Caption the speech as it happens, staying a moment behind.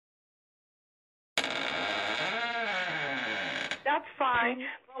That's fine.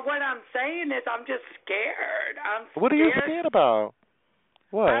 But what I'm saying is I'm just scared. What are you scared about?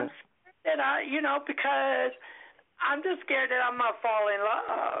 What? I'm scared that because I'm just scared that I'm going to fall in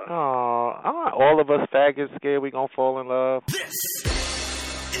love. Oh, aren't all of us faggots scared we going to fall in love? This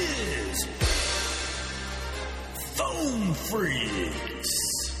is Phone Freaks.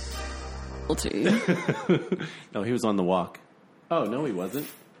 No, he was on the walk. Oh, no, he wasn't.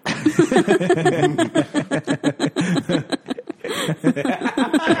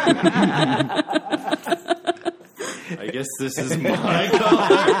 I guess this is my call.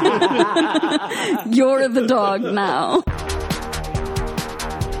 You're the dog now.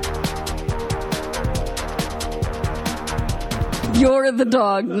 You're the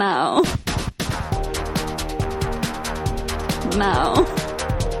dog now. Now.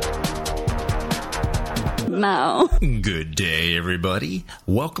 Good day, everybody.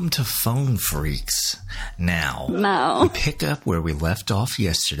 Welcome to Phone Freaks. Now, we pick up where we left off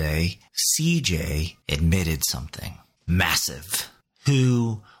yesterday. CJ admitted something massive.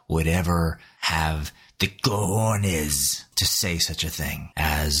 Who would ever have the cojones to say such a thing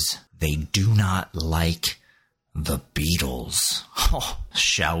as they do not like the Beatles? Oh,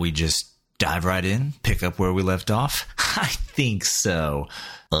 shall we just dive right in? Pick up where we left off? I think so.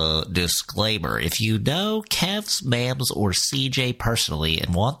 Disclaimer. If you know KEVs, Mams, or CJ personally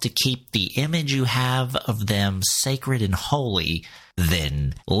and want to keep the image you have of them sacred and holy,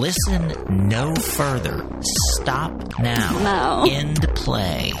 then listen no further. Stop now. End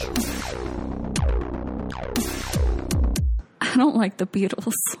play. I don't like the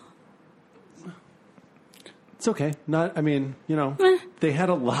Beatles. It's okay. They had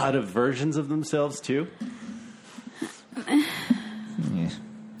a lot of versions of themselves, too.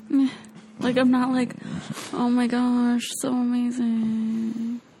 Like, I'm not like, oh my gosh, so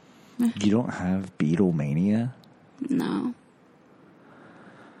amazing. You don't have Beatlemania? No.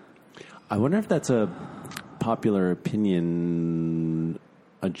 I wonder if that's a popular opinion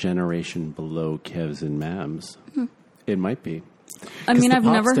a generation below Kevs and Mams. It might be. I mean, I've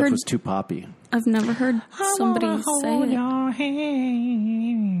never stuff heard... was too poppy. I've never heard somebody say it.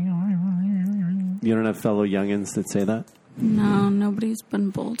 You don't have fellow youngins that say that? No, nobody's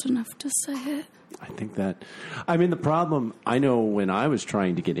been bold enough to say it. I think that... the problem... I know when I was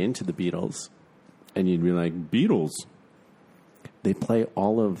trying to get into the Beatles, and you'd be like, Beatles? They play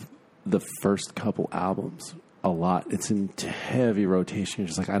all of the first couple albums a lot. It's in heavy rotation. You're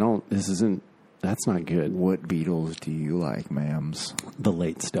just like, that's not good. What Beatles do you like, Mams? The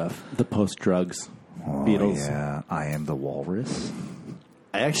late stuff. The post-drugs Beatles. Yeah. I Am the Walrus.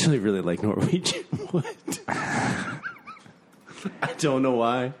 I actually really like Norwegian Wood. I don't know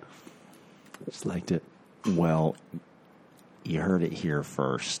why. Just liked it. Well, you heard it here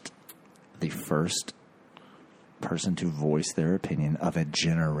first. The first person to voice their opinion of a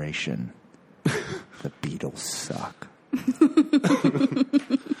generation. The Beatles suck.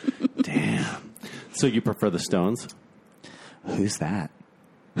 Damn. So you prefer the Stones? Who's that?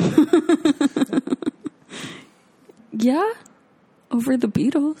 Yeah, over the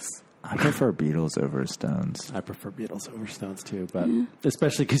Beatles. I prefer Beatles over Stones. I prefer Beatles over Stones too, but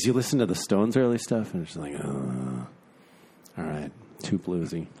especially because you listen to the Stones' early stuff and it's just like, all right, too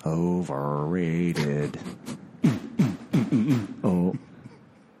bluesy. Overrated. Oh,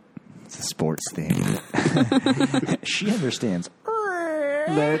 it's a sports thing. She understands.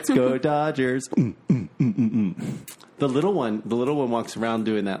 Let's go Dodgers. The little one walks around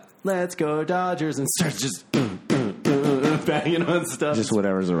doing that. Let's go Dodgers and starts just banging on stuff. Just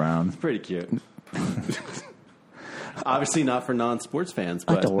whatever's around. It's pretty cute. Obviously not for non-sports fans,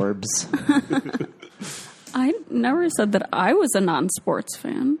 but adorbs. I never said that I was a non-sports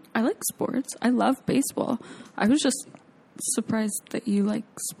fan. I like sports. I love baseball. I was just surprised that you like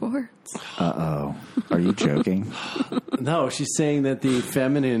sports. Uh-oh. Are you joking? No, she's saying that the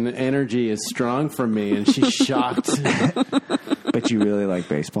feminine energy is strong for me, and she's shocked. But you really like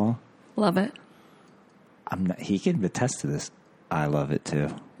baseball? Love it. He can attest to this. I love it, too.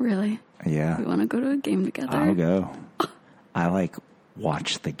 Really? Yeah. We want to go to a game together? I'll go. I,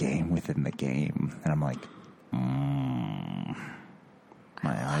 watch the game within the game. And I'm like, my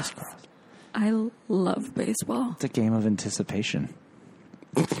eyes crossed. I love baseball. It's a game of anticipation.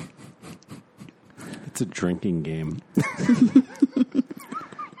 It's a drinking game.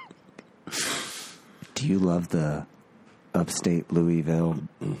 Do you love the upstate Louisville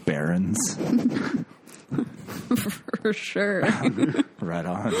Barons? For sure. Right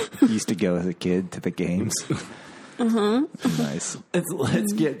on. Used to go as a kid to the games. Uh-huh. Nice.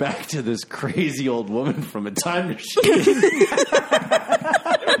 Let's get back to this crazy old woman from a time machine.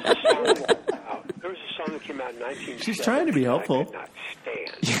 There was a song that came out around 1970. She's trying to be helpful. I could not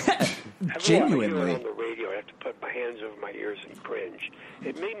stand. Yeah, genuinely. On the radio, I have to put my hands over my ears and cringe.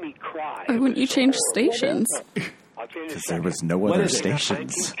 It made me cry. Why wouldn't you change stations? Because there was no other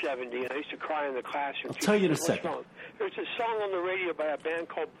stations. 1970, I used to cry in the classroom. I'll tell you in a second. There's a song on the radio by a band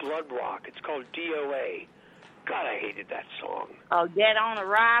called Blood Rock. It's called DOA. God, I hated that song. Oh, Dead on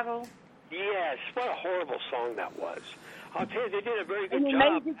Arrival? Yes, what a horrible song that was. I'll tell you, they did a very good And it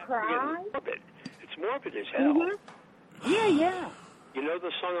job. made you cry? It's morbid as hell. Mm-hmm. Yeah. You know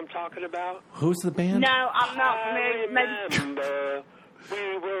the song I'm talking about? Who's the band? No, I'm not familiar. I remember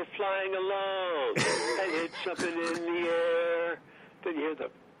we were flying along and hit something in the air. Then you hear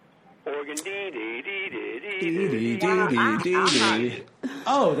the organ dee-dee-dee-dee-dee-dee.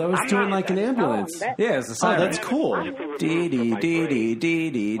 Oh, that was doing like an ambulance. Yeah, it's a siren. Oh, that's cool.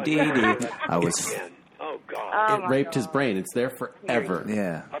 Dee-dee-dee-dee-dee-dee-dee. I was... Oh, God. It raped his brain. It's there forever.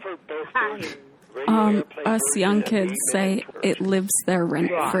 Yeah. I've heard both versions. Us young kids say it lives there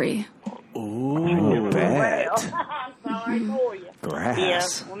rent-free. Ooh, bad. I'm sorry for you. Grass. Yeah,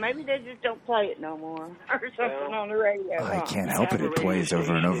 well, maybe they just don't play it no more. Or something on the radio. I can't help it. It plays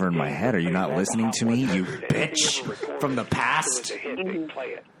over and over in my head. Are you not listening to me, you bitch from the past?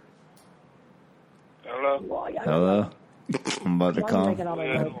 Hello? I'm about to call. I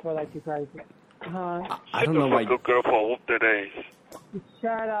don't know why. Girl for whoop that ass.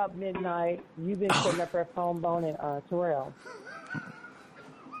 Shut up, Midnight. You've been sitting up there phone boning Terrell.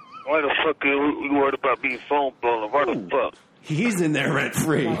 Why the fuck are you worried about being phone blown? Why the fuck? He's in there rent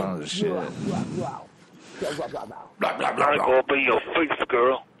free. Oh, shit. I ain't gonna be your face,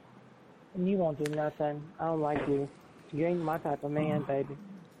 girl. You won't do nothing. I don't like you. You ain't my type of man, baby.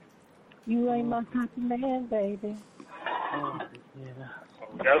 You ain't my type of man, baby.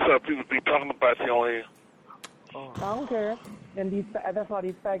 That's how people be talking about you on here. I don't care. And that's why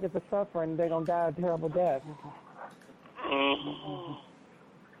these faggots are suffering. They're going to die a terrible death.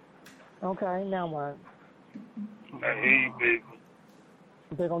 Okay, now what? I hear you, baby.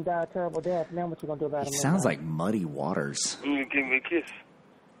 They're going to die a terrible death. Now what you going to do about it? He sounds like Muddy Waters. You gonna give me a kiss?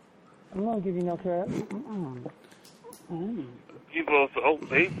 I'm going to give you no kiss. You supposed to, oh,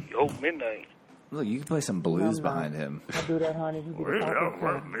 baby, oh, midnight. Look, you can play some blues behind him. I'll do that, honey. You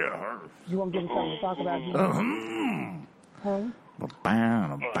want to give me something to talk about? Huh?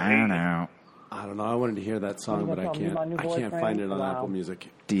 I don't know. I wanted to hear that song, but I can't. I can't find it on Apple Music.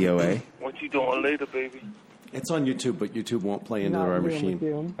 DOA. What you doing later, baby? It's on YouTube, but YouTube won't play into our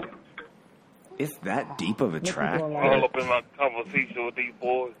machine. It's that deep of a track. All up in my conversation with these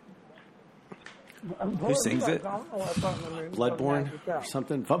boys. Who sings it? Bloodborne or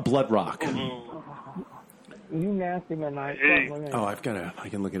something? Blood Rock. You nasty, Midnight. Oh, I can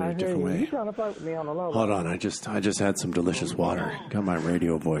look at it a different way. You trying to fight with me on the low? Hold on, I just had some delicious water. Got my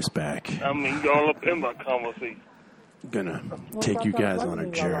radio voice back. I mean, you all up in my conversation. Gonna take you guys on a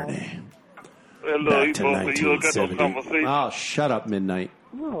journey. Hello, Back you to supposed to, you got no 1970. conversation. Oh, shut up, Midnight.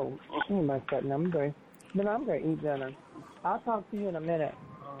 No, you ain't my that number. Then I'm going to eat dinner. I'll talk to you in a minute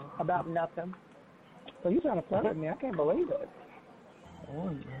about nothing. So you trying to flirt with me? I can't believe it. Oh,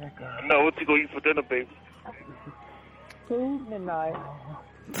 yeah, God. No, what you gonna eat for dinner, baby? Food, Midnight.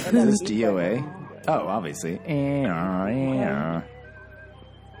 This is DOA. Oh, obviously. We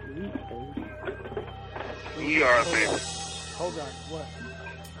are, baby. Hold on, what?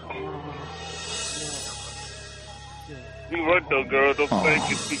 You right though, girl. Don't think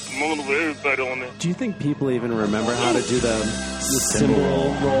you speak moan with everybody on there. Do you think people even remember how to do the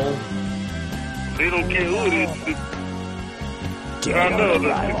symbol roll? They don't care who it is. I know.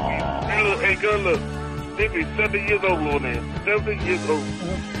 Hey, girl, look. They be 70 years old on there. 70 years old.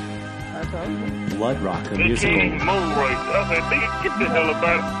 Blood Rock, the they musical. can't even moan right. I said, nigga, get the hell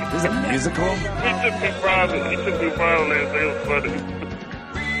about it. This is a musical? He took me private. He took me private last day. It was funny.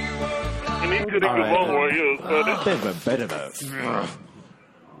 And he couldn't even moan right. It was funny. Bit of a.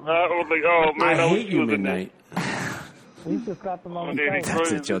 I was like, oh, man. I hate you, Midnight. We just got them on the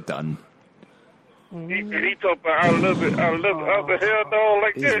That's it, you're done. He talked about, I love it. I love it. How the hell, dog,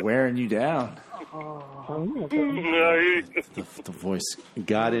 like He's that? wearing you down. The voice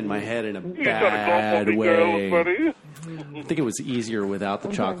got in my head in a bad way. I think it was easier without the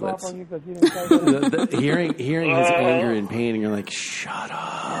chocolates. Hearing his anger and pain, and you're like, shut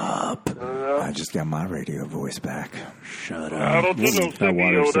up. I just got my radio voice back. Shut I up. don't do no That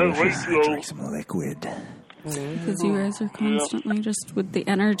water's delicious. Drink some liquid. Because you guys are constantly just with the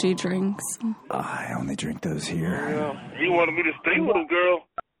energy drinks. I only drink those here. Yeah. He wanted me to stay with him, girl.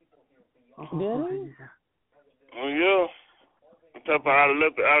 Really? Oh, yeah. I'm talking about I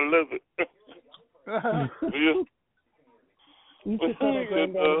love it. Yeah. You should tell her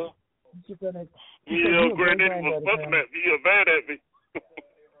granddaddy. You're gonna. Your granddaddy was fucking at me. You're mad at me.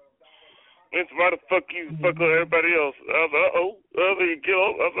 That's why the fuck you fuck with everybody else? I was like, uh-oh. You kill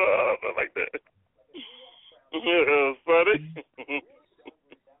him. I was like that. Funny.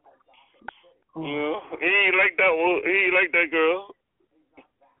 He ain't like that one. He ain't like that girl.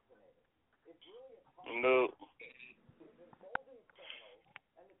 No.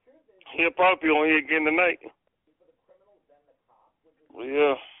 He'll probably be on here again tonight.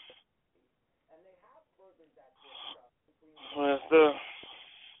 Yeah. Well,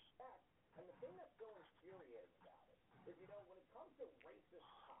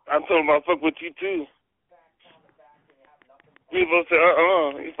 I told him I fuck with you too. He's supposed to say,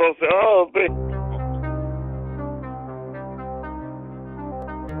 He's supposed to say, oh, babe.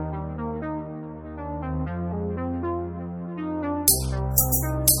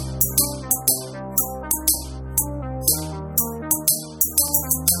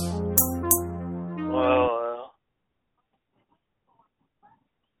 Well,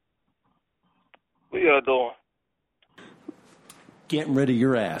 what y'all doing? Getting rid of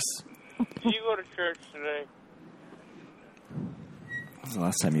your ass. Did you go to church today? When was the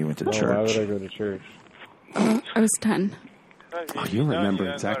last time you went to church? Why would I go to church? I was 10. Oh, you remember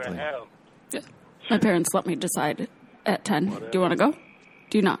exactly. Yeah. My parents let me decide at 10. Do you want to go?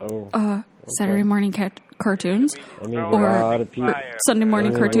 Do you not? Oh, Saturday morning cartoons? Or Sunday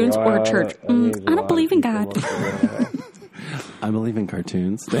morning cartoons? Or church? I don't believe in God. I believe in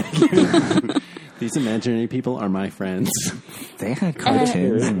cartoons. Thank you. These imaginary people are my friends. They had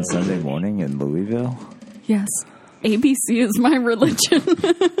cartoons on Sunday morning in Louisville? Yes. ABC is my religion.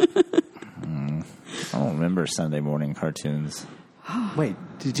 I don't remember Sunday morning cartoons. Wait,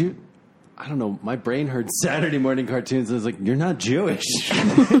 did you? I don't know. My brain heard Saturday morning cartoons. I was like, you're not Jewish.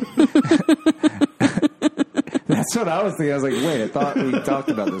 That's what I was thinking. I was like, wait, I thought we talked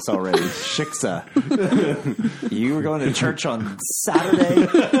about this already. Shiksa. You were going to church on Saturday?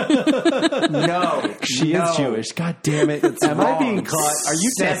 No. She is Jewish. God damn it. Am I being caught? Are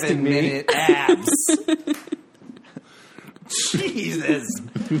you testing me? 7-minute abs. Jesus.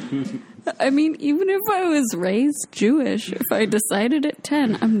 I mean, even if I was raised Jewish, if I decided at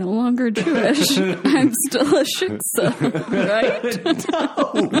 10 I'm no longer Jewish, I'm still a shiksa, right? No.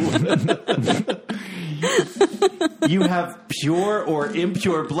 You have pure or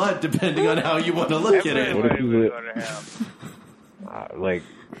impure blood, depending on how you want to look at it. What if you live,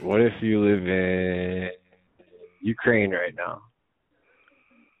 what if you live in Ukraine right now?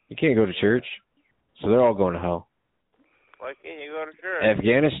 You can't go to church, so they're all going to hell. Why can't you go to church?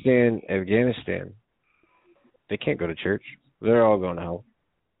 Afghanistan, they can't go to church. They're all going to hell.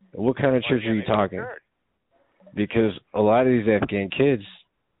 What kind of church are you talking? Because a lot of these Afghan kids,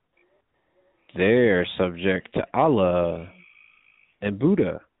 they're subject to Allah and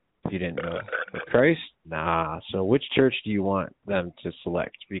Buddha, if you didn't know. With Christ? Nah. So which church do you want them to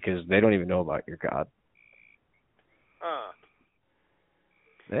select? Because they don't even know about your God. Huh.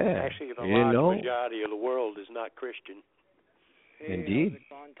 Yeah. Actually, the you didn't know? majority of the world is not Christian. Indeed.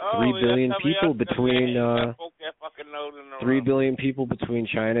 3 billion people between 3 billion people between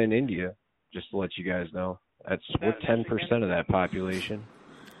China and India, just to let you guys know. We're 10% of that population.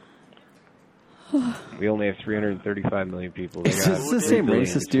 We only have 335 million people. Is this the same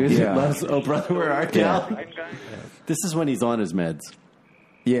racist dude that loves Oh Brother Where Art Thou? Yeah. This is when he's on his meds.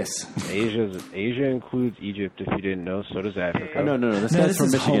 Yes. Asia includes Egypt, if you didn't know. So does Africa. Oh, no. This guy's from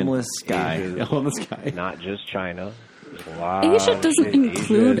Michigan. Homeless guy. Homeless guy. Not just China. Asia doesn't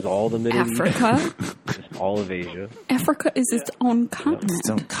include all the Middle Africa. Just all of Asia. Africa is its own continent. Its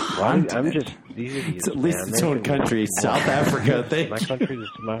own continent. I'm just these idiots. It's at least its own country. South Africa. My country is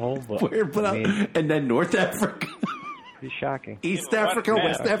my home. But, and then North Africa. It's shocking. East Africa,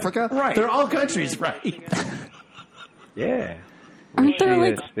 West Africa. Right. They're all countries, right? Yeah. Aren't there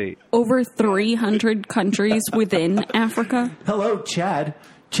like over 300 countries within Africa? Hello, Chad.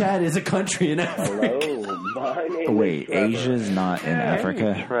 Chad is a country in Africa. Hello, my name Wait, Asia's not in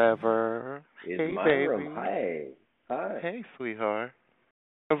Africa? Trevor. Hey, baby. Hi. Hey, sweetheart.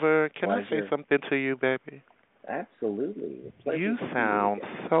 Trevor, can I say something to you, baby? Absolutely. You sound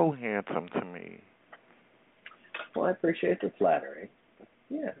so handsome to me. Well, I appreciate the flattery.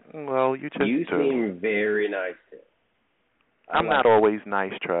 Yeah. Well, you seem very nice too. I'm not always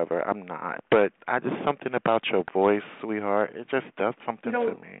nice, Trevor. I'm not. But just something about your voice, sweetheart, it just does something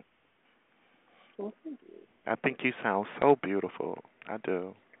to me. Well, thank you. I think you sound so beautiful. I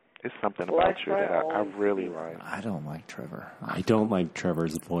do. It's something about you that I really like. I don't like Trevor. I don't like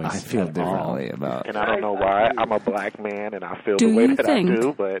Trevor's voice. I feel differently about it. And I don't know why. I'm a black man and I feel the way that I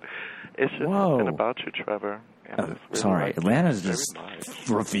do, but it's just something about you, Trevor. Sorry, Atlanta's just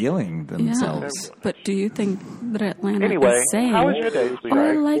revealing themselves. Yeah. But do you think that Atlanta Anyway, is saying, how was your day, "Oh, I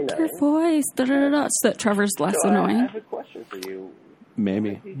sweetheart?" like your voice," so that Trevor's less So I annoying? have a question for you.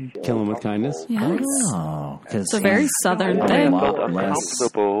 Maybe. Kill him with kindness? Yes. Oh, It's a very southern thing. I felt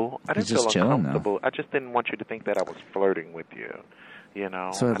uncomfortable. I didn't just feel chilling, uncomfortable. I just didn't want you to think that I was flirting with you. You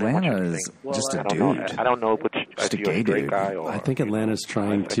know. So I didn't want you Atlanta to is think, just a I don't know. dude. I don't know if Just a you're gay a straight dude. guy or. I think Atlanta's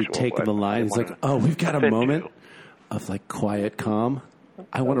trying to bisexual, take but the line. I He's didn't like, oh, we've got a offend moment you. of like quiet calm.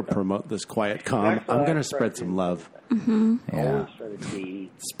 I want to promote this quiet calm. I'm going to spread some love. Mm-hmm. Yeah.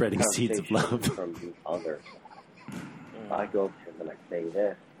 Spreading seeds of love. From the other side. I go to him and I say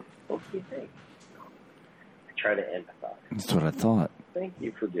this. What do you think? I try to empathize. That's what I thought. Thank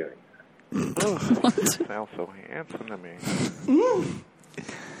you for doing You sound so handsome to me.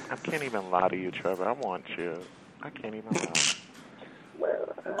 I can't even lie to you, Trevor. I want you. I can't even lie.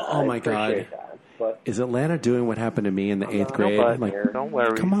 Oh my God. Is Atlanta doing what happened to me in the 8th grade? Like, don't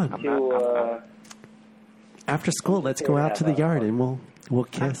worry. come on. I'm not. After school, let's go out to the yard and we'll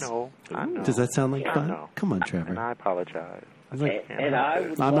kiss. I know. Does that sound like I fun? know. Come on, Trevor. And I apologize. I was like,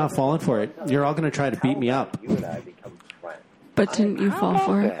 I'm not falling for it. You're all going to try to beat me up. You and I become friends. But didn't you fall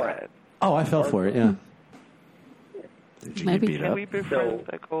for it? Oh, I fell for it, yeah. Did you Maybe. get beat Can up? we be friends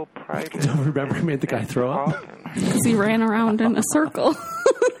that go private? Don't remember I made the guy throw up? Because he ran around in a circle.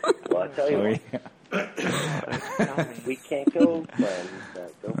 Well, I tell you what. We can't go friends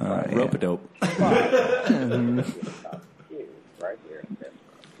that go private. Rope-a-dope. Right here.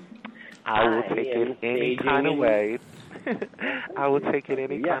 I will take it any kind of way. I will take it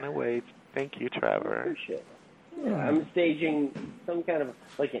any kind of way. Thank you, Trevor. Yeah, I'm staging some kind of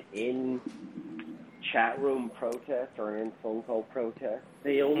like an in-chat room protest or an in-phone call protest.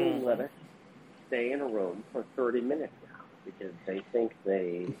 They only let us stay in a room for 30 minutes now because they think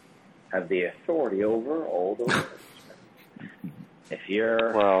they have the authority over all the rest. If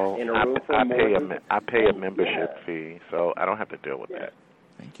you're in a room for more than I pay a membership fee, so I don't have to deal with that.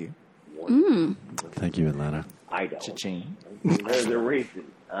 Thank you. Thank you, Atlanta. I don't. Cha-ching. There's a reason.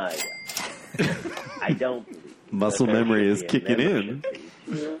 I don't believe. Muscle memory is kicking in.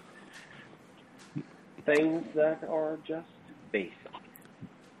 Things that are just basic.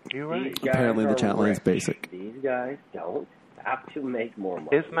 You're right. Apparently the chat line's basic. These guys don't have to make more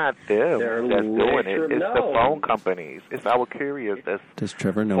money. It's not them They're that's doing it. It's the no. phone companies. It's our couriers that's Does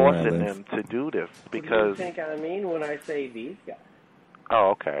Trevor know where I forcing live? them to do this What do you because. think I mean when I say these guys?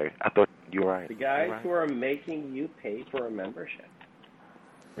 Oh, okay. I thought you're right. The guys You're right. who are making you pay for a membership.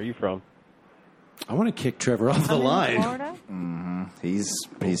 Where are you from? I want to kick Trevor off the line. Mm-hmm. He's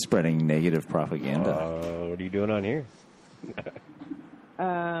spreading negative propaganda. What are you doing on here?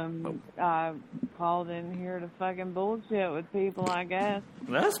 I called in here to fucking bullshit with people, I guess.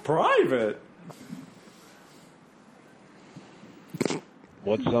 That's private.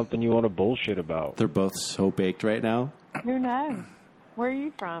 What's something you want to bullshit about? They're both so baked right now. Who knows? Where are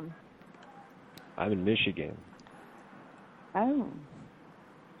you from? I'm in Michigan. Oh.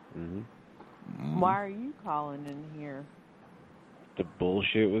 Mm-hmm. Why are you calling in here? To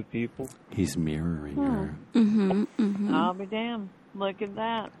bullshit with people? He's mirroring her. I'll be damned. Look at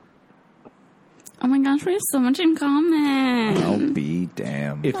that. Oh my gosh, we have so much in common. I'll be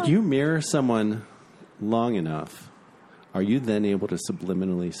damned. If you mirror someone long enough, are you then able to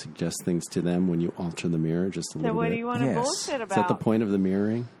subliminally suggest things to them when you alter the mirror just a So little what bit? do you want to bullshit about? Is that the point of the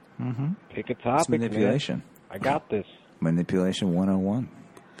mirroring? Mm-hmm. Pick a topic, It's manipulation. man. I got this. Manipulation 101.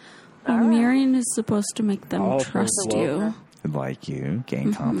 Mirroring is supposed to make them Oh, trust well, you. Like you,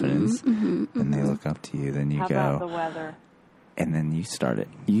 gain confidence, and they look up to you. Then you How go, about the weather? and then you start it.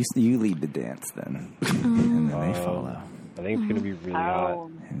 You lead the dance, then, and then they follow. I think it's going to be really hot.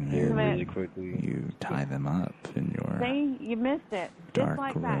 And Here you, really quickly. you tie them up in your See, you missed it. dark Just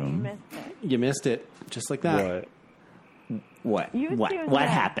like that, you room. missed it. You missed it. Just like that. What? You was What? doing What that.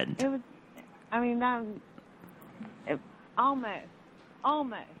 happened? It was, I mean, that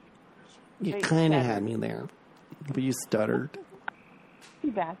almost. You But kind of better. had me there. But you stuttered.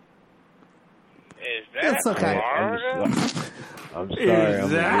 Too bad. Is that It's okay. Florida? I'm sorry. I'm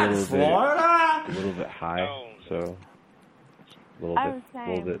that a little Florida? little bit high, so a little I bit, was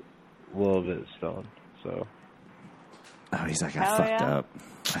saying- little bit stoned. So Oh, he's like, I Hell fucked yeah. up.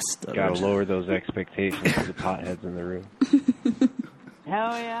 I stuttered. gotta lower those expectations for the potheads in the room.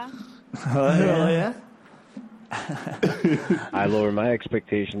 Hell yeah. Oh, yeah. I lower my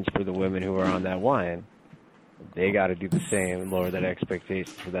expectations for the women who are on that wine. They got to do the same and lower that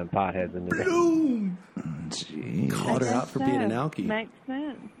expectation for them potheads in the room. Jeez. Called her out for being an alkie. Makes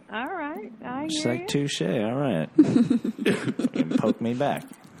sense. All right. I She's hear like, you. touche. All right. You can poke me back.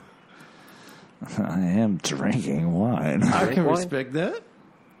 I am drinking wine. I can respect that.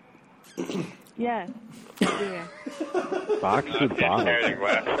 Yes. Yeah. Box with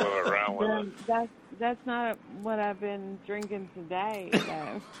bottles. That's not what I've been drinking today,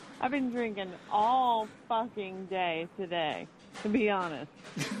 though. I've been drinking all fucking day today, to be honest.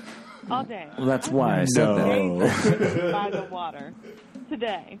 All day. Well, that's why I said that. By the water.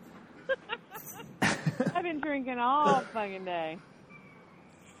 Today. I've been drinking all fucking day.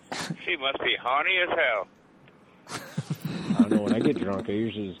 She must be horny as hell. I don't know. When I get drunk, I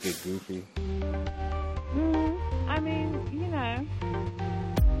usually just get goofy. I mean, you know,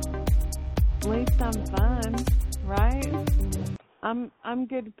 at least I'm fun, right? I'm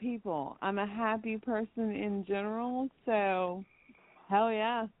good people. I'm a happy person in general, so hell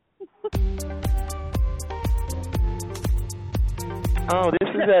yeah. Oh, this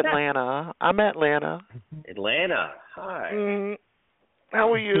is Atlanta. I'm Atlanta. Atlanta. Hi.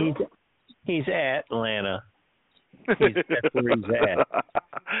 How are you? He's Atlanta. That's where he's at.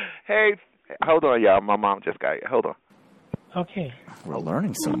 Hey, hold on, y'all. My mom just got here. Hold on. Okay. We're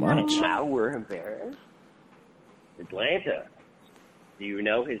learning so much. Now we're embarrassed. Atlanta. Do you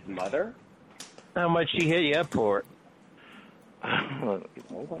know his mother? How much she hit you up for it? Hold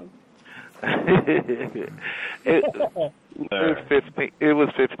on. It was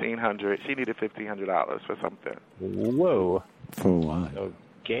 $1,500. She needed $1,500 for something. Whoa. For what?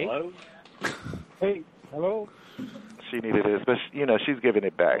 Okay. Hello? Hey, hello? She needed it, but you know she's giving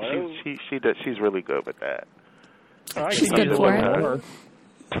it back. Hello? She's really good with that. She's good for it.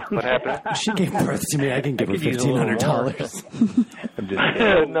 What happened? She gave birth to me. I can give her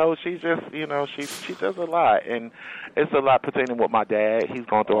 $1,500. No, she just she does a lot, and it's a lot pertaining with my dad. He's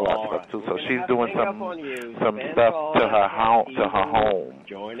going through a lot of stuff too, so she's doing some stuff to her home.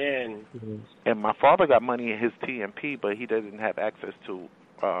 Join in. And my father got money in his TMP, but he doesn't have access to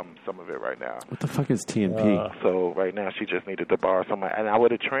some of it right now. What the fuck is TMP? So right now she just needed to borrow some, and I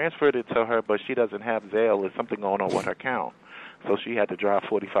would have transferred it to her, but she doesn't have Zelle. There's something going on with her account. So she had to drive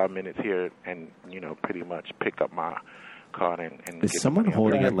 45 minutes here and, pretty much pick up my card and is someone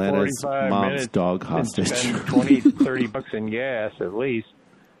holding Atlanta's mom's dog hostage? Spend $20-$30 in gas at least,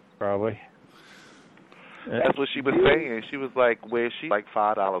 probably. That's what she was saying. She was like, where's she? Like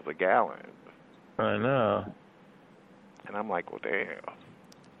 $5 a gallon. I know. And I'm like, well, damn.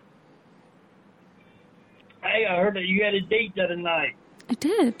 Hey, I heard that you had a date the other night. I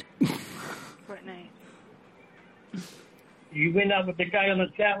did. What night? You went out with the guy on the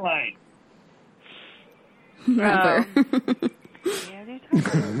chat line. Rather. Yeah, they're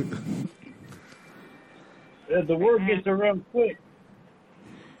talking. The word gets around quick.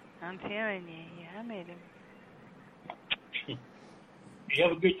 I'm telling you, yeah, I made him. You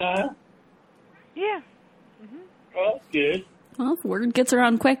have a good time? Yeah. Mm-hmm. Oh, that's good. Well, if word gets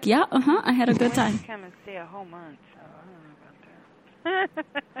around quick. Yeah, I had a good time. Come and stay a whole month, so I don't know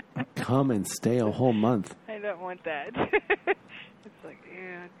about that. Come and stay a whole month. I don't want that. It's like,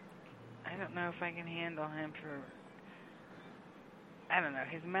 yeah, I don't know if I can handle him for, I don't know,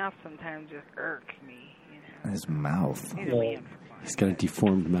 his mouth sometimes just irks me, His mouth. He's got a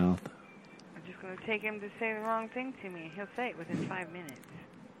deformed mouth. I'm just going to take him to say the wrong thing to me. He'll say it within 5 minutes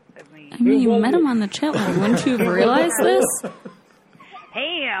of me. I mean, you met him on the chat line. Wouldn't you have realized this?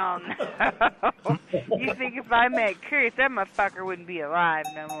 Hell no. You think if I met Chris, that motherfucker wouldn't be alive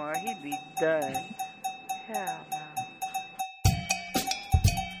no more. He'd be done. Hell no.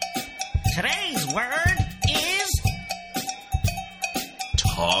 Today's word is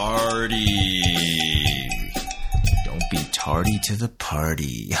tardy. Don't be tardy to the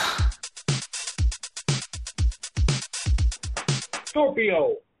party.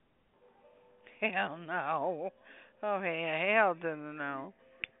 Scorpio. Hell no. Oh, hey, hell doesn't know.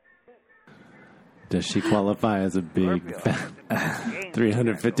 Does she qualify as a big,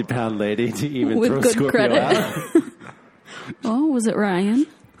 350-pound lady to even with throw good Scorpio credit? out? Oh, was it Ryan?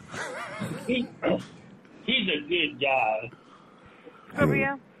 He's a good guy.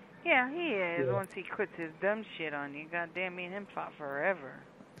 Scorpio? Yeah, he is. Yeah. Once he quits his dumb shit on you, goddamn, me and him fought forever.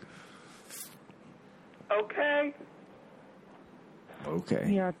 Okay. Okay.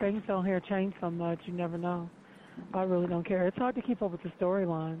 Yeah, things on here change so much, you never know. I really don't care. It's hard to keep up with the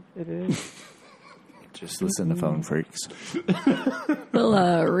storylines. It is. Just listen to Phone Freaks. We'll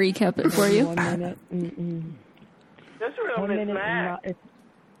recap it for you. 1 minute. This real 1 minute. Mac.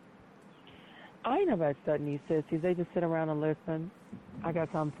 I ain't nobody studying these sissies. They just sit around and listen. I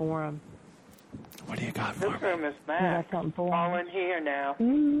got something for them. What do you got for This room is Mac. I got something for All them. in here now.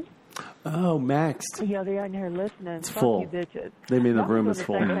 Oh, Max. Yeah, they out in here listening. It's Fuck full. you bitches. They mean the Y'all room been is doing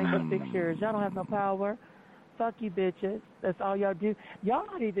full. the same thing for 6 years. Y'all don't have no power. fuck you bitches. That's all y'all do. Y'all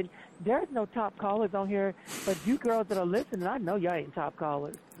not even, there's no top callers on here, but you girls that are listening, I know y'all ain't top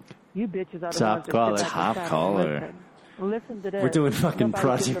callers. You bitches are the ones that sit back and listen. Listen to this. We're doing fucking Nobody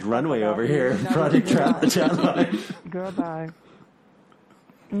Project gives a Runway fuck over about here. you. Project Trap the chat line. Girl, bye.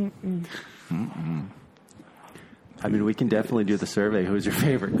 I mean, we can definitely do the survey. Who's your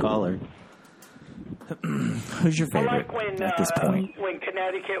favorite caller? Who's your favorite I like when, at this point? when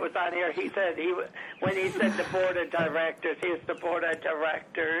Connecticut was on here, he said when he said the board of directors, he was the board of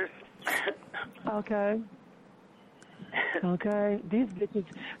directors. Okay. Okay. These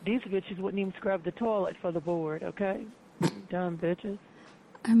bitches wouldn't even scrub the toilet for the board, okay? Dumb bitches.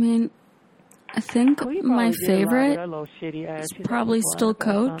 I mean, I think my favorite is probably still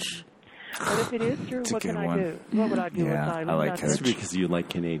Coach. But if it is true, what can I do? What would I do with I like Coach. It's because you like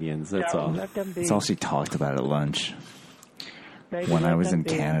Canadians, that's all. It's all she talked about at lunch. Baby, when I let was them in be.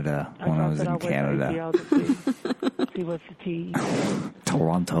 Canada. I When I thought was that in went to Canada. ATL to see what's the tea.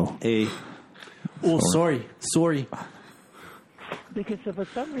 Toronto. Hey. Oh, sorry. Because if for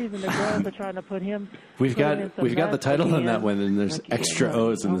some reason the girls are trying to put him. We've got the title on that one, and there's extra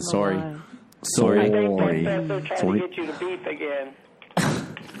O's in the sorry. I think they're trying to get you to beef again.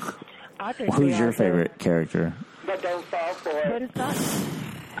 Who's your favorite character? But don't fall for it. But it's not.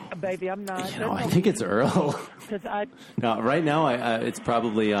 Baby, I'm not. I think it's Earl. No, right now it's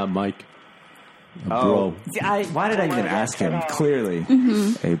probably Mike. Bro. Why did I even ask him? Clearly.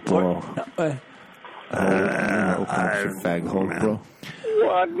 Hey, bro. Open up your fag hole, bro.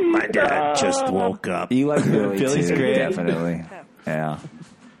 My dad just woke up. You like Billy Billy's too, great. definitely. Yeah.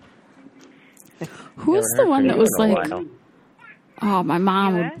 Who was the one that was like, oh, my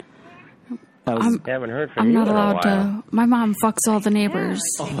mom would... haven't heard from I'm you not in a allowed while. to... My mom fucks all the neighbors.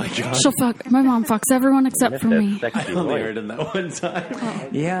 Oh, my God. She'll fuck... My mom fucks everyone except for me. I only heard him that one time.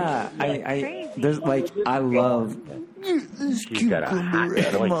 Yeah, I there's like I love. She's got a hot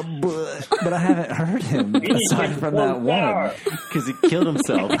voice. But I haven't heard him aside from that one. Because he killed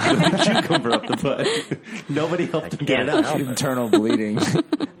himself with a cucumber up the butt. Nobody helped him get it out. Internal bleeding.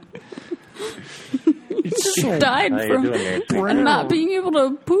 He died from not being able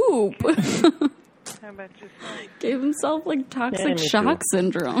to poop. Gave himself like toxic shock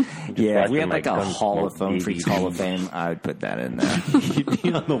syndrom. Yeah, if we had like a Hall of Fame, Freaks Hall of Fame, I would put that in there. He'd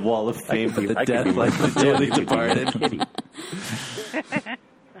be on the Wall of Fame for the death like the dearly departed.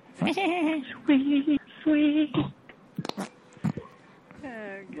 Sweet.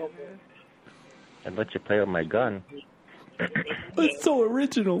 I'd let you play with my gun. That's so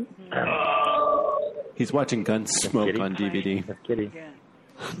original. He's watching Gunsmoke on DVD. Kitty.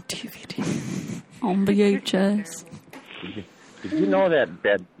 DVD. On VHS. Did you know that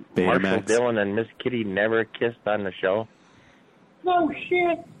Marshall Betamax. Dillon and Miss Kitty never kissed on the show? No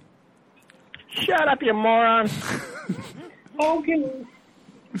shit. Shut up, you moron. Okay.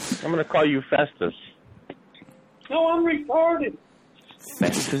 I'm going to call you Festus. No, I'm retarded.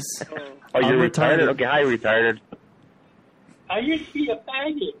 Festus? Oh, you're I'm retarded? retarded. Okay, hi, retarded. I used to be a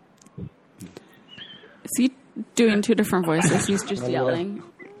faggot. Is he doing two different voices? He's just yelling.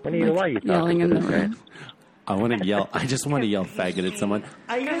 When you why are you talking Yelling in to the this guy? room. I want to yell. I just want to yell faggot at someone.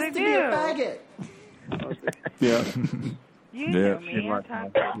 I used to be a faggot. Yeah. You know me. I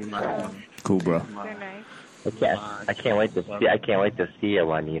talk to Cool, bro. They're nice. I can't wait to see. I can't wait to see you,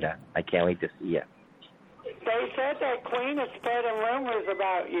 Juanita. I can't wait to see you. They said that Queen is spreading rumors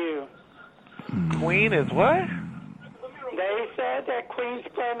about you. Queen is what? They said that Queen's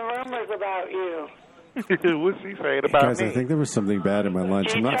spreading rumors about you. What's she saying about Guys, me? I think there was something bad in my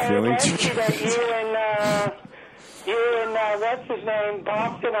lunch. I'm not She feeling told too Reggie that you and what's his name,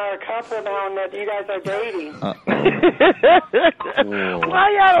 Boston are a couple now, and that you guys are dating. Why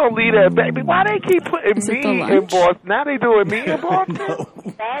y'all don't leave that baby? Why they keep putting Is it me the in lunch? Boston? Now they doing me in Boston?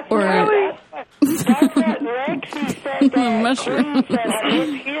 That's Or- really. That's what Lexi said. That Mushroom. Queen said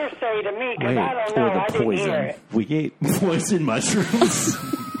it's hearsay to me because I don't know. I didn't hear it. We ate poison mushrooms.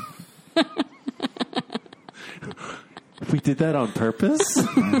 We did that on purpose?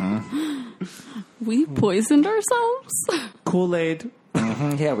 We poisoned ourselves? Kool-Aid.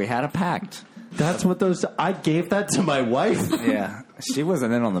 Yeah, we had a pact. That's what those... I gave that to my wife. Yeah, she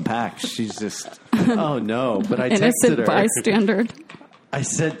wasn't in on the pact. She's just... Oh, no. But I texted Innocent her. bystander. I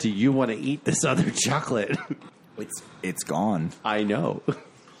said, do you want to eat this other chocolate? It's gone. I know.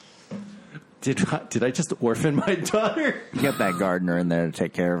 Did I just orphan my daughter? You got that gardener in there to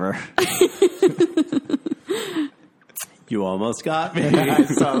take care of her. You almost got me. I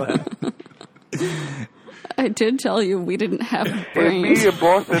saw that. I did tell you we didn't have If brains. me and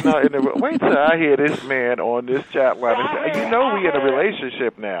Boston are in the... Wait till I hear this man on this chat line. You know we in a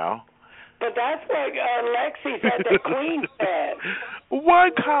relationship now. But that's what Lexi said that Queen said.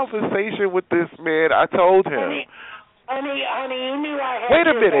 One conversation with this man, I told him. Honey, you knew I had Wait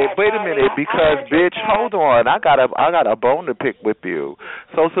a minute, because bitch, hold on. I got a bone to pick with you.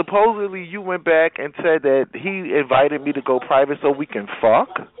 So supposedly you went back and said that he invited me to go private so we can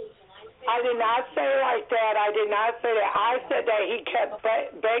fuck? I did not say it like that. I did not say that. I said that he kept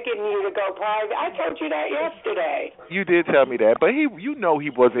begging you to go private. I told you that yesterday. You did tell me that, but you know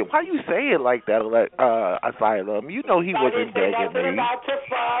he wasn't. Why you say it like that, Asylum? You know he wasn't begging me. I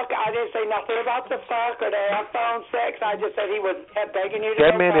didn't say nothing about the fuck or the phone sex. I just said he kept begging you to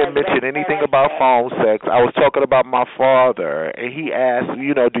That go man private. didn't mention anything about phone sex. I was talking about my father, and he asked,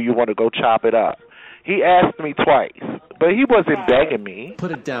 do you want to go chop it up? He asked me twice, but he wasn't begging me.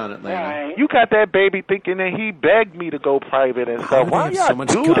 Put it down, Atlanta. You got that baby thinking that he begged me to go private and stuff. Why y'all so much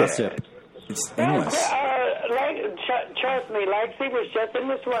do gossip? that? It's endless. Trust me, Lexi was just in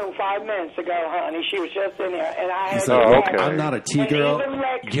this room 5 minutes ago, honey. She was just in there, and I had. Like, I'm not a T-girl.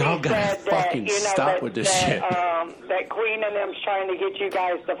 Y'all gotta fucking that, stop with this shit. That Queen and them's trying to get you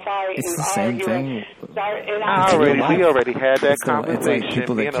guys to fight. It's and the same argue thing. We already had that conversation. It's like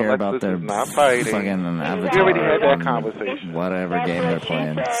people that care about their not fighting. fucking avatar. We already had that and conversation. Whatever game they're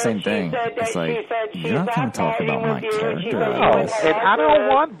playing. Same thing. It's like, you're not going to talk about my character. No, and I don't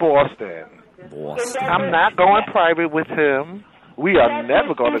want Boston. I'm not going private with him. We are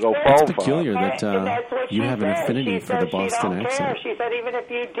never going to go phone It's peculiar that you have an affinity for the Boston accent. She said even if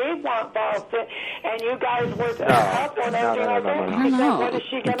you did want Boston and you guys were up on everything like that, what is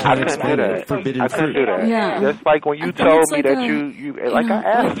she going to do? I couldn't do that. Forbidden I couldn't do that. Yeah. Just like when you told me that you I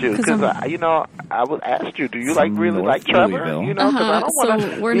asked you, because I was asked you, do you really like Trevor? Because I don't want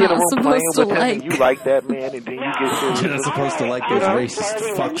to we're be in a not room playing supposed to with him like. and you like that man and then you get You're not supposed to like those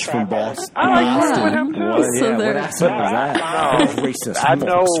racist fucks from Boston. I like playing with him too. What accent was that? Racist. I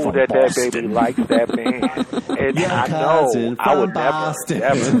know that baby likes that man, and I know I would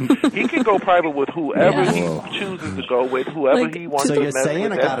never. He can go private with whoever he chooses to go with, whoever he wants to mess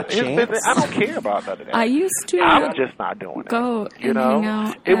with. I got a chance? I don't care about none of that. I used to. I'm just not doing go it. and hang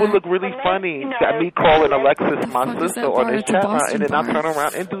out. It would look really funny that me calling Alexis my sister on his chat line, and then I turn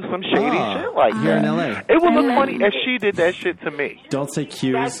around and do some shady shit like You're that. in LA. It would look funny if she did that shit to me. Don't say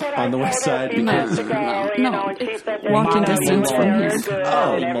Q's on the west side because No, it's walking distance from here.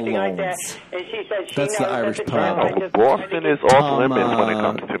 Oh, Malone's. That's the Irish pub. Boston is off limits when it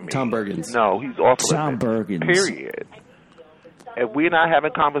comes to me. Tom Bergen's. No, he's off limits. Tom Bergen's. Period. If we're not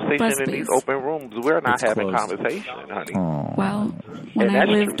having conversation in Busby's. these open rooms, we're not having closed. conversation, honey. Well, when And I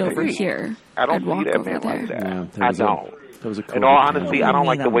that's lived true. over here, I don't I'd see walk that over man like there. that. Yeah, I don't. That was a In all honesty, I don't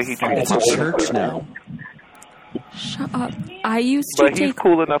like the way he treats It's a women. church now. Shut up. I used to But he's take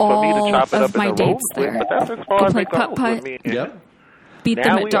cool enough for me to all chop it of up in my the room dates with, there. but that's as far Go as play it goes putt-putt. with me. Yep. Beat Now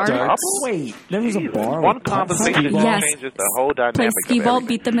them at we darts. are Wait, there was a bar One with conversation Yes. changes the whole dynamic Play of skee ball, everything.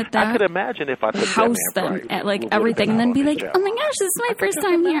 beat them at I that. could imagine if I took House that man them private, at like what everything, and would've then be been like, on the "Oh my gosh, this is my first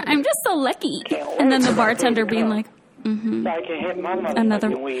time here. I'm just so lucky." And then the bartender being like, "Mm-hmm. I can hit my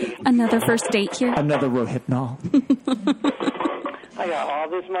motherfucking weed. Another first date here." Another Rohypnol. I got all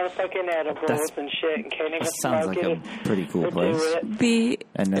this motherfucking edibles and shit and can't even Sounds smoke like a it. pretty cool To place. do it.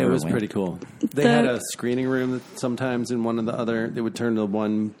 It was pretty cool. They had a screening room that sometimes in one of the other, they would turn the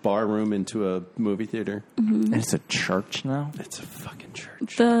one bar room into a movie theater. And it's a church now? It's a fucking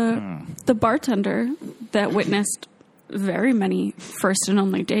church. The bartender that witnessed very many first and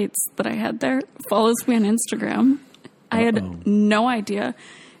only dates that I had there follows me on Instagram. I had no idea.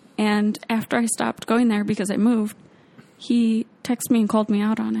 And after I stopped going there because I moved, he texted me and called me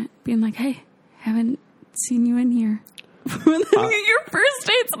out on it, being like, "Hey, haven't seen you in here." Your first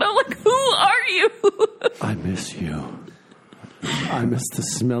dates, and I'm like, "Who are you?" I miss you. I miss the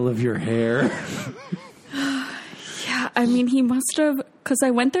smell of your hair. Yeah, I mean, he must have, because I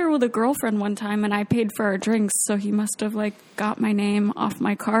went there with a girlfriend one time and I paid for our drinks, so he must have, like, got my name off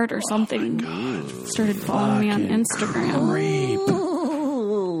my card or something. Started following me on Instagram. Creep.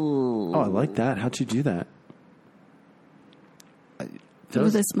 Oh, I like that. How'd you do that?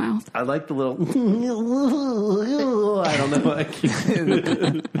 With his mouth. I like the little. I don't know. I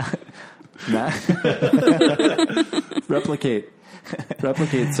can't.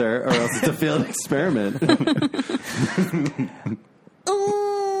 Replicate, sir, or else it's a failed experiment.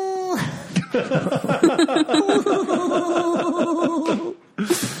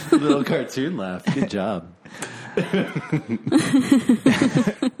 Little cartoon laugh. Good job.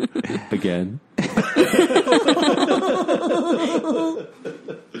 Again.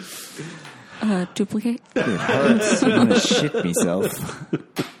 Duplicate. It hurts. I'm going to shit myself.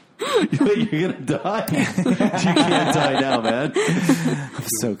 You're going to die? You can't die now, man. I'm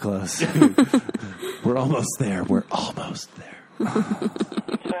so close. We're almost there. We're almost there. So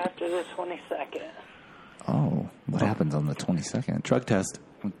after the 22nd. Oh, what happens on the 22nd? Drug test.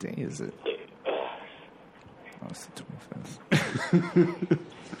 What day is it? Oh, it's the 25th.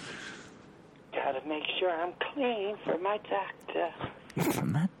 Gotta make sure I'm clean for my doctor. For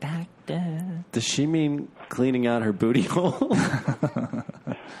my doctor. Does she mean cleaning out her booty hole? But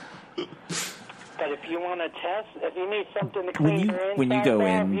if you want to test, if you need something to clean your inside, when you go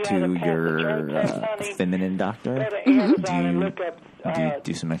into your feminine doctor, do you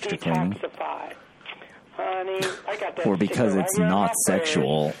do some extra cleaning? Honey, I got that or because it's not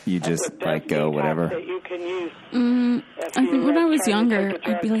sexual, you just like go whatever? I think when I was younger,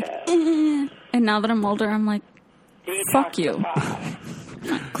 I'd be like, eh. And now that I'm older, I'm like, fuck you. I'm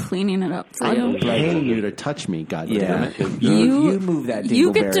not cleaning it up for you. I'm paying you to touch me, goddammit. You move that dingleberry.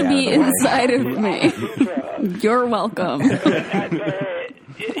 You get to be inside of me. You're welcome.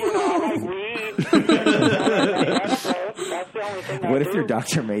 What if your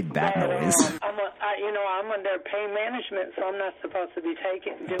doctor made that noise? I'm under pain management, so I'm not supposed to be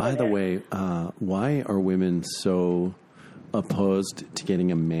doing By the way, why are women so opposed to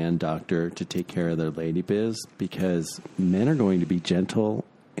getting a man doctor to take care of their lady biz? Because men are going to be gentle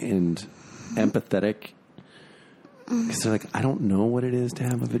and empathetic. Because they're like, I don't know what it is to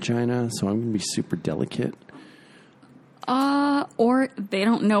have a vagina, so I'm going to be super delicate. Or they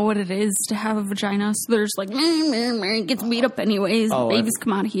don't know what it is to have a vagina, so they're just like, it gets beat up anyways. Babies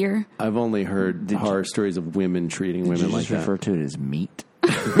come out of here. I've only heard horror stories of women treating women like that. Refer to it as meat.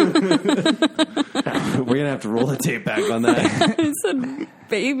 We're gonna have to roll the tape back on that. I said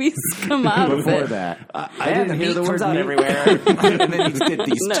babies come out Before of it. that, I didn't hear the word comes out meat. everywhere, and then you get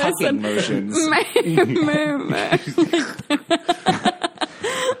these tucking motions.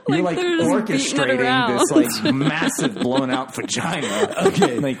 You're like orchestrating this like massive blown out vagina.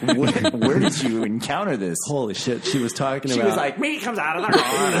 Okay, like where did you encounter this? Holy shit! She was talking She about. was like, meat comes out of the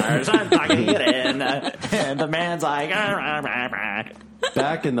corners. I'm not gonna get in, and the man's like,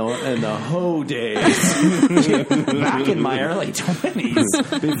 back in the hoe days, back in my early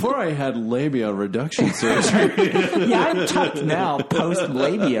 20s, before I had labia reduction surgery. Yeah, I'm tucked now post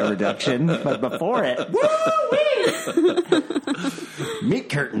labia reduction, but before it, meat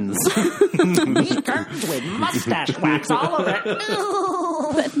curtains. Meat curtains with mustache wax all over it.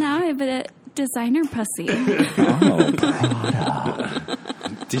 But now I have a designer pussy. Oh, Prada.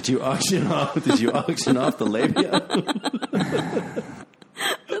 Did you auction off the labia?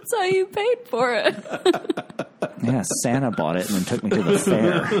 That's how you paid for it. Yeah, Santa bought it and then took me to the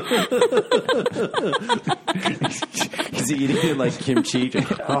fair. Is he eating it like kimchi? That's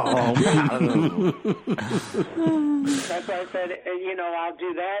why I said, I'll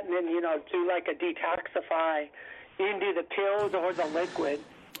do that, and then, do like a detoxify. You can do the pills or the liquid.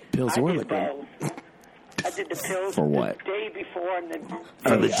 Pills or liquid? Both. I did the pills For what? the day before, and then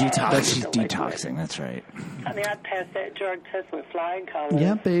the detox. She's detoxing. That's right. I mean, I passed that drug test with flying colors.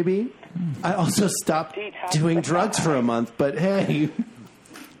 Yeah, baby. I also stopped doing drugs for a month, but hey.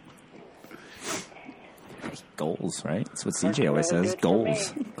 Goals, right? That's what CJ always says.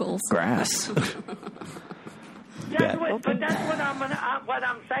 Goals. Grass. That's what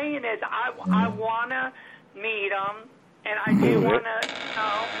I'm saying is I wanna meet them, and I do wanna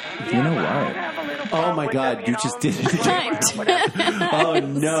You know what? Oh my God! You just did it again. Oh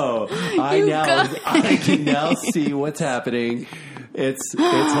no! I can now see what's happening. It's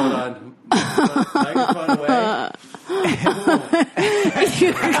hold on. Microphone away.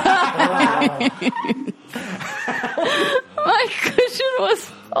 You guys. My cushion was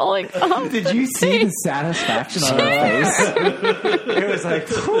falling off. Did you see the satisfaction on her face? It was like,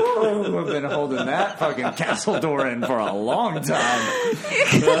 I've been holding that fucking castle door in for a long time.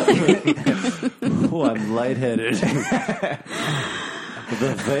 Oh, I'm lightheaded.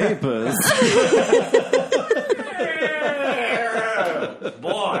 The vapors.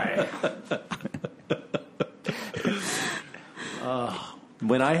 Boy.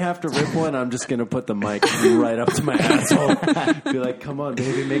 When I have to rip one, I'm just going to put the mic right up to my asshole. Be like, come on,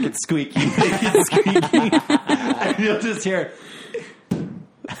 baby, make it squeaky. Make it squeaky. And you'll just hear...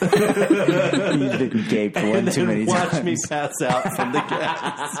 You've been gaped one too many times. Watch me pass out from the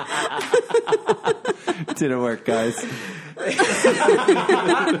gas. Didn't work, guys.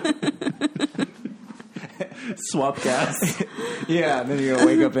 Swap gas. Yeah, and then you're going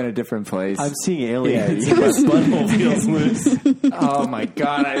to wake up in a different place. I'm seeing aliens. Yeah, My butthole feels loose. Oh my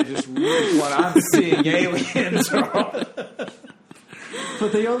God, I just wish what I'm seeing aliens.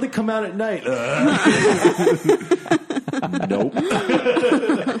 But they only come out at night. Nope.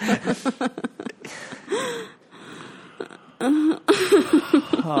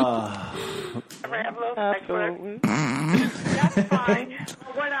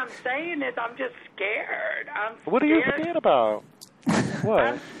 is, I'm just scared. What are you scared about?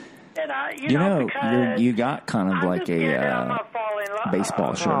 What? You know, you got kind of like a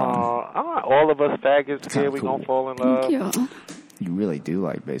baseball shirt on. All of us faggots scared we gonna fall in love. Thank you. You really do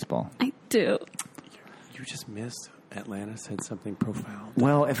like baseball. I do. You just missed. Atlanta said something profound.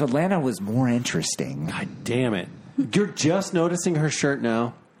 Well, if Atlanta was more interesting. God damn it. You're just noticing her shirt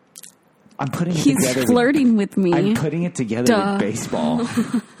now. I'm putting it He's together. He's flirting with me. I'm putting it together with baseball.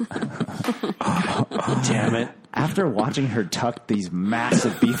 Damn it. After watching her tuck these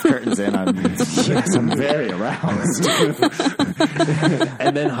massive beef curtains in, I'm very aroused.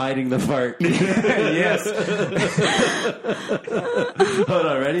 And then hiding the fart. Yes. Hold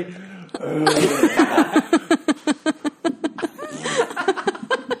on, ready?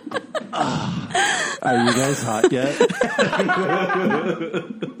 Are you guys hot yet?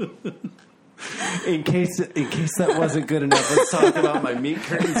 In case that wasn't good enough, let's talk about my meat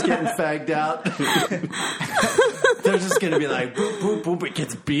curtains getting fagged out. They're just going to be like, boop, boop, boop. It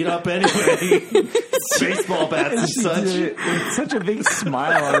gets beat up anyway. Baseball bats and such. It's such a big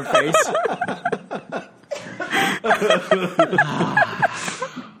smile on her face.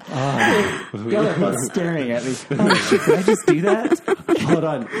 Y'all are both staring at me. Oh, shit, did I just do that? Hold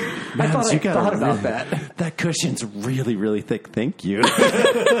on. I thought about that. That cushion's really, really thick. Thank you.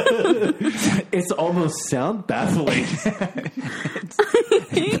 It's almost sound baffling. I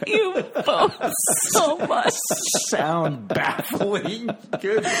hate you both so much. Sound baffling.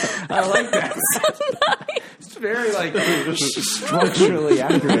 Good. I like that. It's very structurally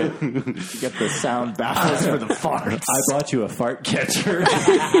accurate. You get the sound baffles for the farts. I bought you a fart catcher.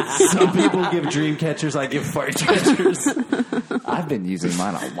 Some people give dream catchers. I give fart catchers. I've been using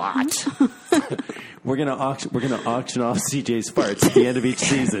mine a lot. We're gonna auction off CJ's farts at the end of each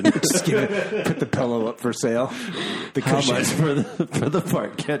season. Just put the pillow up for sale. How much for the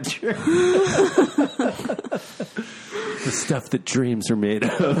fart catcher? The stuff that dreams are made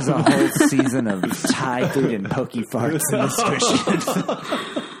of. There's a whole season of Thai food and pokey farts in this cushion.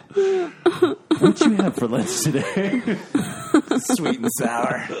 What'd you have for lunch today? Sweet and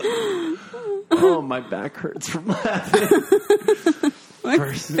sour. Oh, my back hurts from laughing.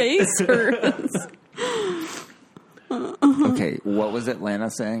 My face hurts. Okay, what was Atlanta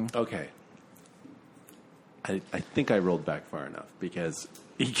saying? Okay. I think I rolled back far enough because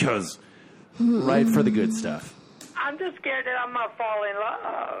he goes right for the good stuff. I'm just scared that I'm going to fall in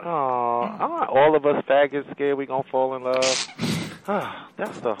love. Aren't all of us faggots scared we gonna fall in love?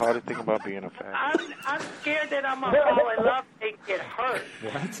 That's the hardest thing about being a faggot. I'm scared that I'm going to fall in love and get hurt.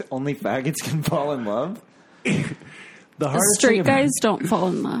 What? Only faggots can fall in love? Straight guys don't fall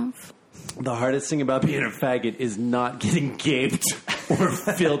in love. The hardest thing about being a faggot is not getting gaped or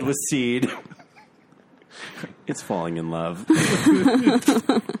filled with seed. It's falling in love.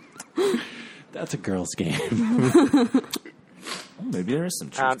 That's a girl's game. Maybe there is some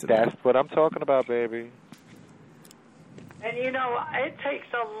truth to that. That's what I'm talking about, baby. And it takes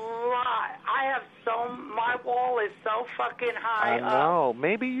a lot. My wall is so fucking high up. I know.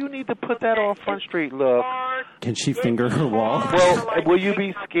 Maybe you need to put that on Front Street, look. Can she finger her wall? Well, will you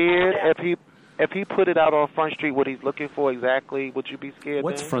be scared if he put it out on Front Street what he's looking for exactly? Would you be scared?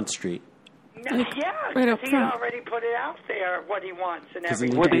 What's Front Street? No, yeah, because he already put it out there what he wants and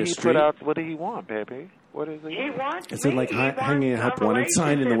everything. What did he put out? What did he want, baby? What is it? He wants. Is it like hanging a Help Wanted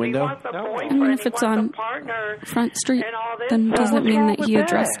sign in the window? I mean, if it's on Front Street, then does that mean that he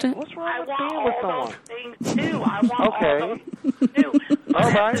addressed it? What's wrong with all those things too. I want all those things too.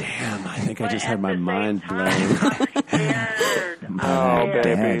 All right. Damn, I think I just had my mind blown. Oh,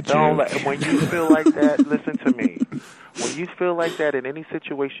 baby, don't when you feel like that, listen to me. When you feel like that in any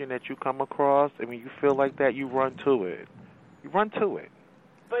situation that you come across, and when you feel like that, you run to it. You run to it.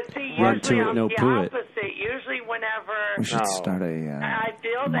 But see, Run to usually it, I'm no the poo it. opposite. Usually whenever We should start a I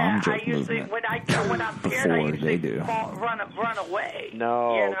feel mom that, joke I usually, movement when I'm scared, I before usually they do. run away.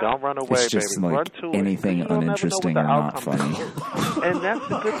 No, don't run away, It's just baby. like Run to anything it. You don't never know what uninteresting the or not outcome funny. is. And that's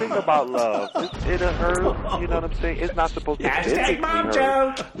the good thing about love. It'll hurt. You know what I'm saying? It's not supposed to physically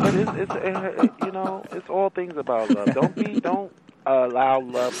hurt. But it's all things about love. Don't allow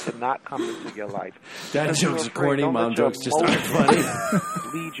love to not come into your life. Dad jokes are corny, Don't mom let your jokes just aren't funny.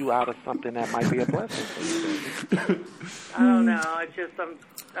 lead you out of something that might be a blessing for you. I don't know. It's just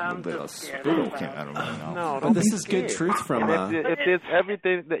I'm bit of just scared. spittle came out of my mouth. No, But this is good truth from if it's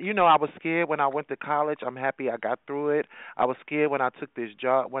everything that I was scared when I went to college. I'm happy I got through it. I was scared when I took this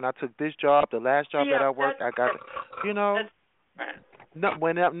job. When I took this job, the last job that I worked, I got. No, it's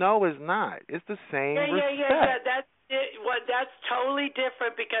not. It's the same respect. That's it. that's totally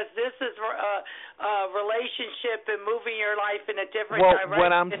different because this is a relationship and moving your life in a different direction.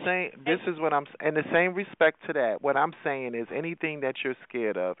 What I'm saying, in the same respect to that, what I'm saying is anything that you're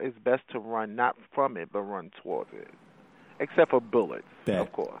scared of, it's best to run not from it, but run towards it. Except for bullets,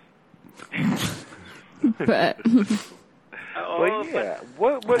 of course. But... Well, yeah.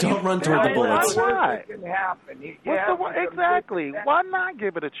 What don't run toward the bullets. Why Can happen. Exactly. Why not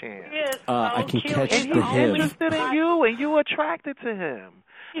give it a chance? I can catch and the he's him. interested in you, and you attracted to him.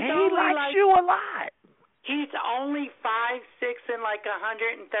 And he likes you a lot. He's only 5'6" and like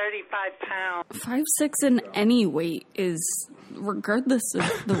 135 pounds. 5'6" in any weight is, regardless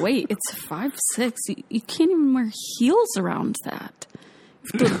of the weight, it's 5'6". You can't even wear heels around that.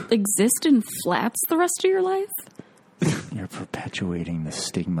 You have to exist in flats the rest of your life? You're perpetuating the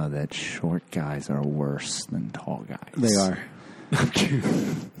stigma that short guys are worse than tall guys. They are.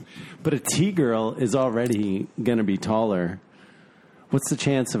 But a T-girl is already going to be taller. What's the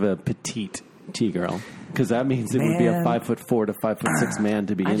chance of a petite T-girl? Because that means it would be a 5'4" to 5'6" man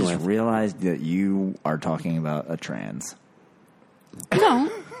to begin with. I just realized that you are talking about a trans. No.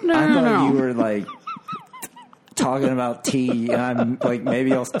 I thought you were like talking about T, and I'm like,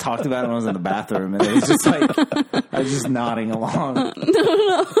 maybe I talked about it when I was in the bathroom, and it was just like, I was just nodding along.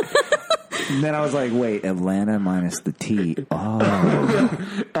 No. And then I was like, wait, Atlanta minus the T. Oh.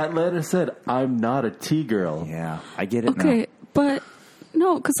 Atlanta said, I'm not a T-girl. Yeah, I get it now. Okay, but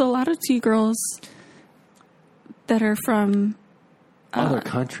no, because a lot of T-girls that are from other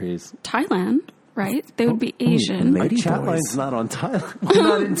countries, Thailand, right? They would be Asian. My chat line's not on Thailand. I'm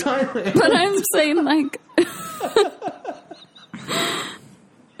not in Thailand. But I'm saying, like,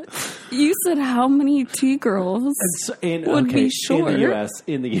 you said how many T-girls would be short?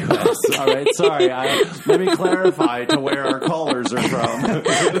 In the U.S. All right, sorry. Let me clarify to where our callers are from.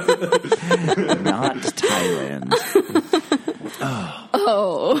 Not Thailand.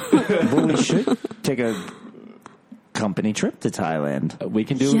 Oh. Well, we should take a company trip to Thailand. We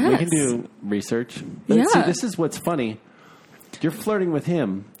can do research. Yeah. See, this is what's funny. You're flirting with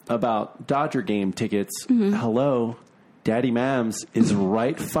him about Dodger game tickets. Mm-hmm. Hello, Daddy Mams is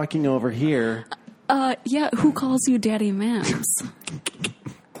right fucking over here. Yeah, who calls you Daddy Mams?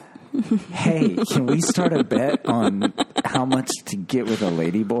 Hey, can we start a bet on how much to get with a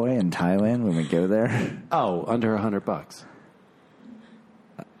ladyboy in Thailand when we go there? Oh, under $100.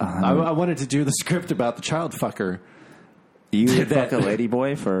 I wanted to do the script about the child fucker. You would fuck a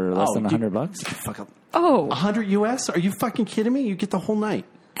ladyboy for less than $100? Fuck up. Oh, 100 US? Are you fucking kidding me? You get the whole night.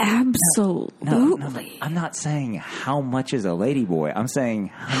 Absolutely. No, I'm not saying how much is a ladyboy. I'm saying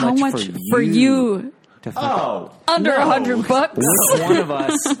how much for you. To fuck under $100. Which one of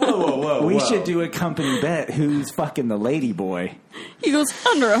us? Whoa. We should do a company bet. Who's fucking the ladyboy? He goes,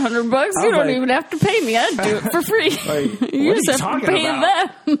 under $100. You don't even have to pay me. I'd do it for free. You just have to pay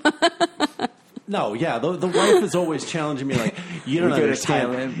them. No, yeah, the wife is always challenging me like, you don't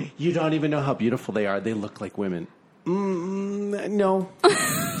understand. You don't even know how beautiful they are. They look like women. No.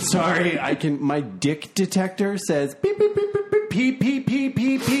 Sorry, my dick detector says beep, beep, beep, beep, beep, beep, beep,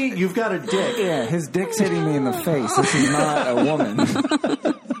 beep, beep. You've got a dick. Yeah, his dick's hitting me in the face. This is not a woman.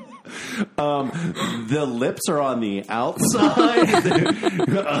 The lips are on the outside.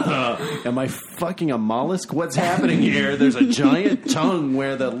 Am I fucking a mollusk? What's happening here? There's a giant tongue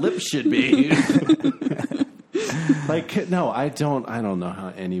where the lips should be. Like, no, I don't know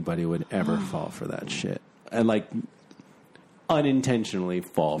how anybody would ever fall for that shit. And like unintentionally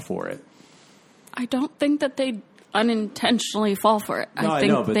fall for it. I don't think that they unintentionally fall for it. No, I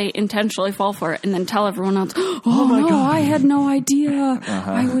think they intentionally fall for it and then tell everyone else, oh my God. I had no idea.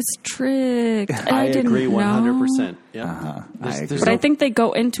 I was tricked. I didn't agree 100%. Yeah. But I think they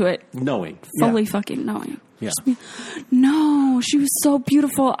go into it knowing. Fully fucking knowing. Yeah. No, she was so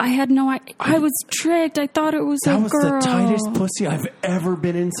beautiful. I had no idea. I was tricked. I thought it was a girl. That was the tightest pussy I've ever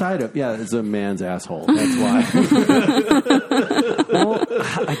been inside of. Yeah, it's a man's asshole. That's why. Well,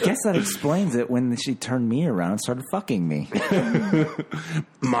 I guess that explains it when she turned me around and started fucking me.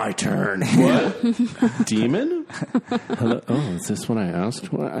 My turn. What? Demon? Hello? Oh, is this what I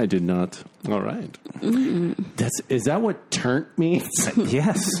asked? Well, I did not. All right. Is that what turnt means?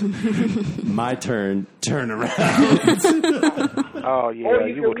 Yes. My turn. Turn around. Oh, yeah,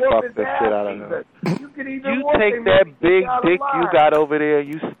 you would fuck the shit out of him. You take that big dick you got over there,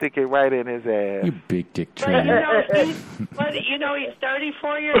 you stick it right in his ass. You big dick tranny. He's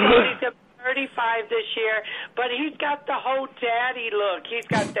 34 years old. He's 35 this year, but he's got the whole daddy look. He's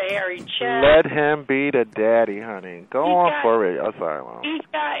got the hairy chest. Let him be the daddy, honey. Go on for it. Oh, sorry, Mom. He's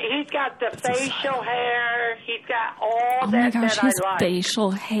got the facial hair. He's got all oh that my gosh, that I his like.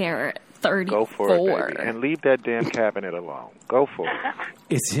 facial hair. 34. Go for it, baby. And leave that damn cabinet alone. Go for it.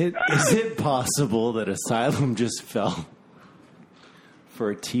 Is it possible that Asylum just fell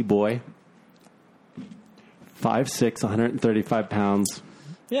for a T-boy? 5'6", 135 pounds.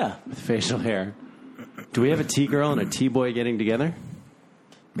 Yeah. With facial hair. Do we have a T-girl and a T-boy getting together?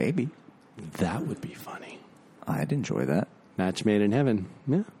 Maybe. That would be funny. I'd enjoy that. Match made in heaven.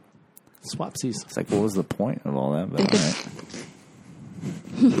 Yeah. Swapsies. It's like, what was the point of all that? But all right.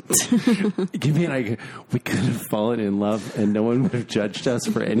 Give me an idea. We could have fallen in love and no one would have judged us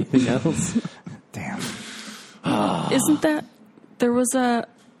for anything else. Damn. Isn't that... There was a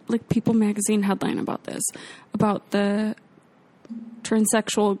People magazine headline about this. About the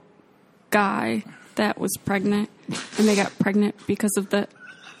transsexual guy that was pregnant. And they got pregnant because of the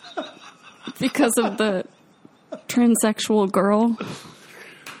transsexual girl.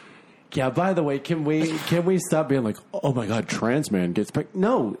 Yeah, by the way, can we stop being like, oh my God, trans man gets pregnant?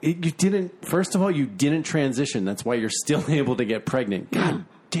 No, you didn't. First of all, you didn't transition. That's why you're still able to get pregnant. God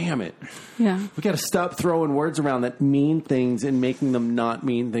damn it. Yeah. We got to stop throwing words around that mean things and making them not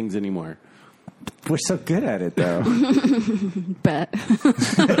mean things anymore. We're so good at it, though. Bet.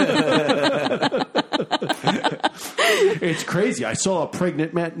 It's crazy. I saw a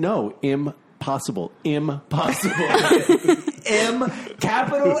pregnant man. No, impossible. Impossible.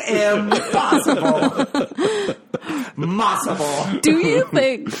 Capital M, possible. Possible. Do you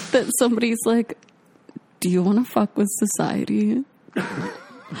think that somebody's like, do you want to fuck with society?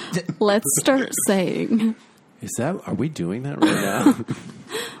 Let's start saying. Are we doing that right now?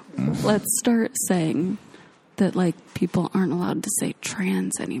 Let's start saying that, people aren't allowed to say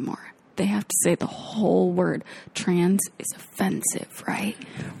trans anymore. They have to say the whole word. Trans is offensive, right?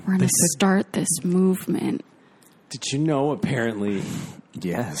 We're going to start this movement. Did you know, apparently,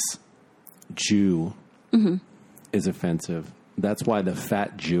 yes, Jew is offensive. That's why the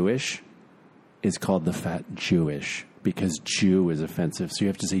fat Jewish is called the fat Jewish, because Jew is offensive. So you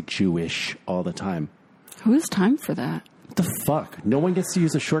have to say Jewish all the time. Who has time for that? What the fuck? No one gets to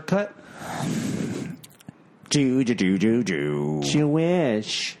use a shortcut? Jew.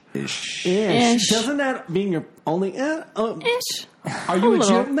 Jewish. Ish. Doesn't that mean you're only... Ish. Are you a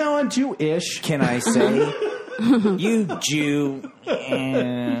Jew? No, I'm Jewish. Can I say... You Jew.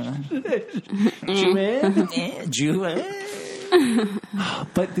 Jewish.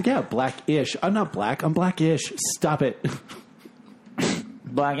 But yeah, black-ish. I'm not black. I'm black-ish. Stop it.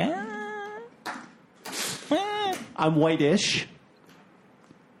 Black. I'm white-ish.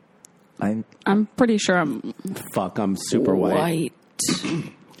 I'm pretty sure I'm... Fuck, I'm super white.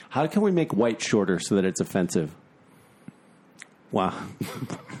 How can we make white shorter so that it's offensive? Wow.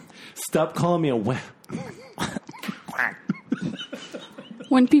 Stop calling me a white...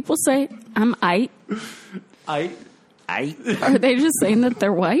 When people say, I'm "ite," are they just saying that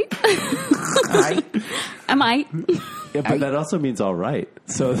they're white? I'm "ite." Yeah, but that also means all right.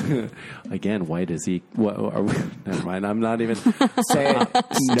 So, again, white is equal. Never mind. I'm not even saying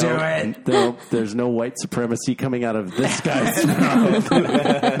Do it. No, there's no white supremacy coming out of this guy's mouth.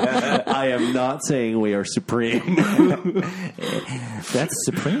 I am not saying we are supreme. That's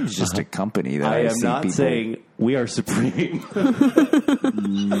Supreme is just a company that I am not saying we are supreme.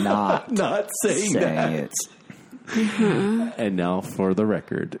 not saying that. It. And now for the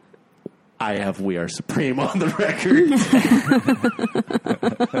record. I have We Are Supreme on the record.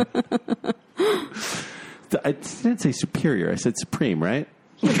 I didn't say superior. I said supreme, right?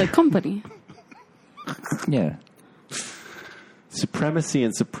 Yeah, the company. Yeah. Supremacy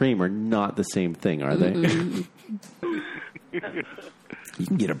and supreme are not the same thing, are they? You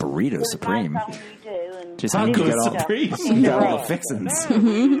can get a burrito supreme. Just Taco Supreme. You got all the fixins.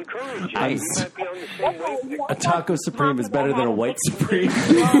 A taco supreme is better than a white supreme.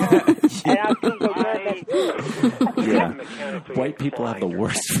 Yeah. White people have the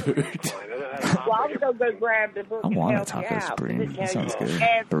worst food. Well, I was going to go grab the book. I want a taco supreme. That sounds good.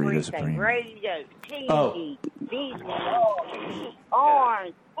 Burrito supreme. Radio, TV, beef,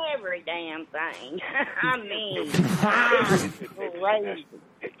 orange, every damn thing. I mean, crazy.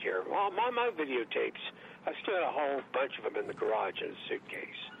 My videotapes, I still had a whole bunch of them in the garage in a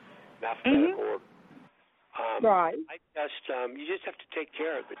suitcase. Alphabetical order. Right. You just have to take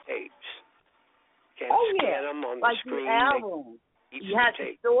care of the tapes. Can't scan them on like the screen. The album. You have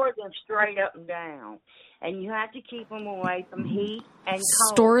to store them straight up and down. And you have to keep them away from heat and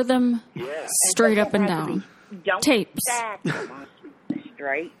cold. Store them straight up and down. Don't tapes. Stack them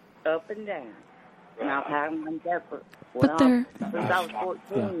straight up and down. And I've had them separate. But they're... Since I was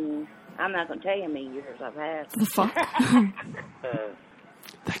 14, I'm not going to tell you how many years I've had them. The fuck?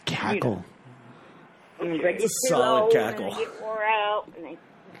 That cackle. They get Solid cackle. And they get wore out. And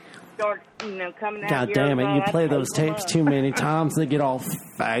start, coming out. God damn it! You play those tapes too many times, they get all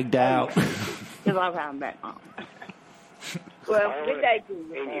fagged out. Because I'm back home. Well, good day to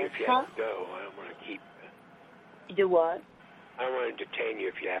you. Indy, if you have to go, I don't want to keep. Do what? I don't want to detain you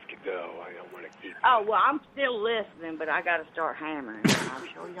if you have to go. I don't want to keep. Oh, well, I'm still listening, but I got to start hammering. I'm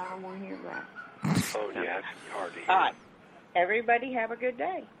sure y'all want to hear that. Oh, yeah, it's hard to hear. All right. Everybody have a good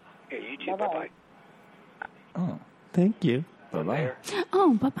day. Yeah, you too. Bye-bye. Oh, thank you. Bye-bye.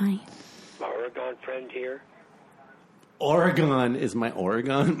 Oh, bye-bye. My Oregon friend here. Oregon is my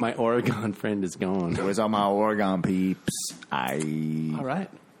Oregon. My Oregon friend is gone. Where's all my Oregon peeps? All right.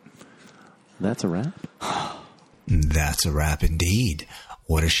 That's a wrap. That's a wrap indeed.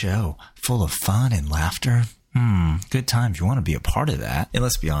 What a show. Full of fun and laughter. Good times. You want to be a part of that. And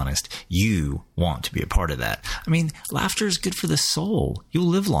let's be honest, you want to be a part of that. I mean, laughter is good for the soul. You'll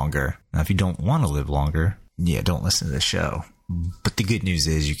live longer. Now, if you don't want to live longer, don't listen to this show. But the good news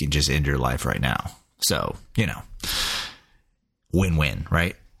is you can just end your life right now. So, win-win,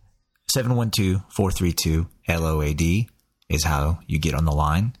 right? 712-432-LOAD is how you get on the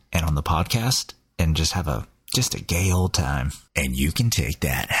line and on the podcast and just have just a gay old time. And you can take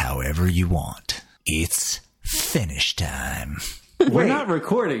that however you want. It's finish time. We're not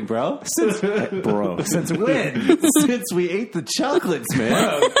recording, bro. Since when? Since we ate the chocolates,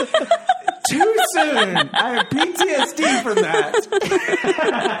 man. Too soon. I have PTSD from that.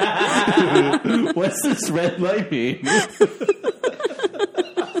 What's this red light mean?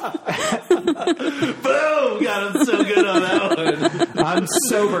 Boom! Got him so good on that one. I'm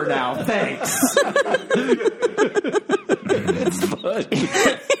sober now. Thanks. It's fun.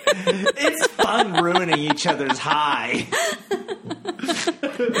 It's fun ruining each other's high.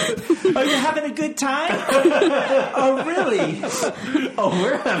 Are you having a good time? Oh, really? Oh,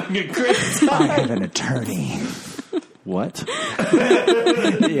 we're having a great time. I have an attorney. What?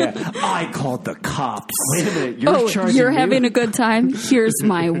 Yeah, I called the cops. Wait a minute. You're having a good time? Here's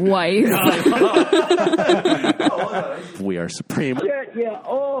my wife. We are supreme. Yeah.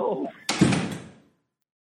 Oh.